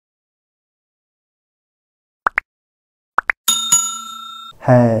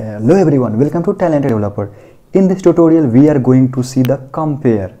Hello everyone, welcome to Talented Developer. In this tutorial we are going to see the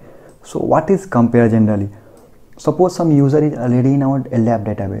compare. So what is compare generally? Suppose some user is already in our LDAP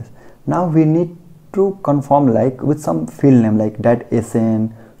database. Now we need to confirm like with some field name like that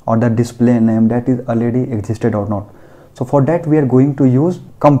SN or the display name that is already existed or not. So for that we are going to use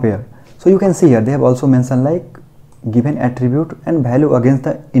compare. So you can see here they have also mentioned like given attribute and value against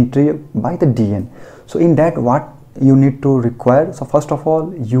the entry by the DN. So in that what you need to require, so first of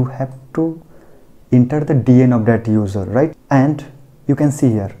all you have to enter the DN of that user, right? And you can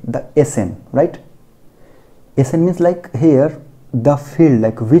see here the SN, right? SN means like here the field,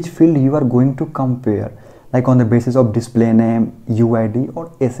 like which field you are going to compare, like on the basis of display name, UID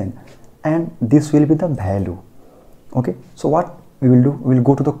or SN, and this will be the value. Okay, so what we will do, we will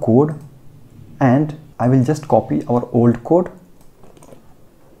go to the code and I will just copy our old code,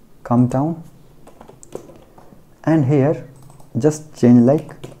 come down and here just change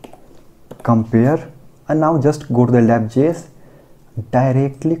like compare, and now just go to the LDAP.js,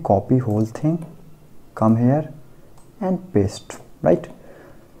 directly copy whole thing, come here and paste, right?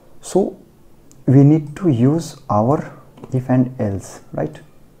 So we need to use our if and else, right?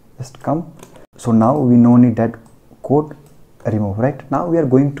 Just come. So now we no need that code, remove, right? Now we are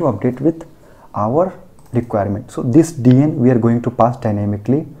going to update with our requirement. So this DN we are going to pass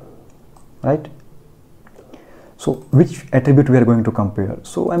dynamically, right? So which attribute we are going to compare?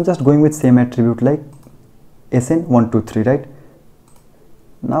 So I'm just going with same attribute like SN123, right?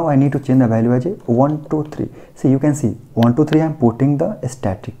 Now I need to change the value as a 123. See, you can see 123 I'm putting the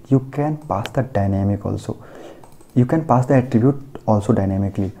static. You can pass the dynamic also. You can pass the attribute also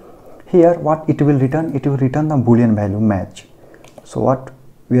dynamically. Here what it will return? It will return the boolean value match. So what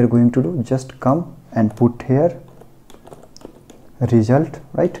we are going to do, just come and put here result,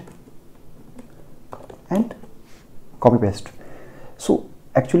 right? And copy paste. So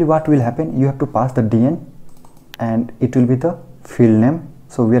actually what will happen, you have to pass the DN and it will be the field name.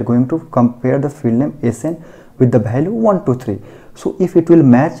 So we are going to compare the field name SN with the value 123. So if it will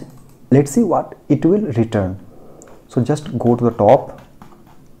match, let's see what it will return. So just go to the top,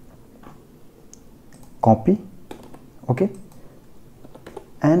 copy, okay,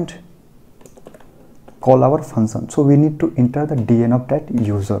 and call our function. So we need to enter the DN of that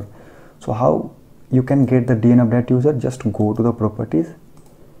user. So how you can get the DN of that user? Just go to the properties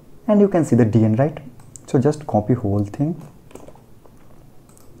and you can see the DN, right? So just copy whole thing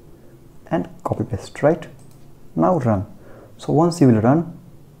and copy paste, right? Now run. So once you will run,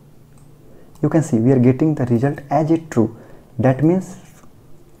 you can see we are getting the result as a true. That means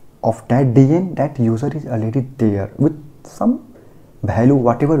of that DN, that user is already there with some value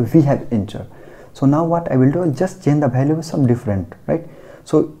whatever we have entered. So now what I will do, I'll just change the value with some different, right?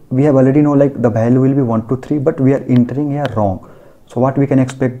 So we have already know like the value will be 123, but we are entering here wrong. So what we can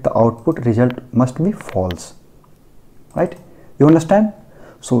expect, the output result must be false, right? You understand?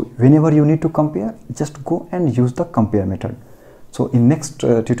 So whenever you need to compare, just go and use the compare method. So in next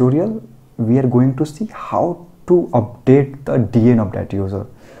tutorial, we are going to see how to update the DN of that user.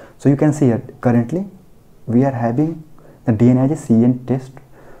 So you can see here currently we are having the DN as a CN test.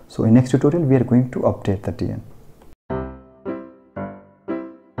 So in next tutorial, we are going to update the DN.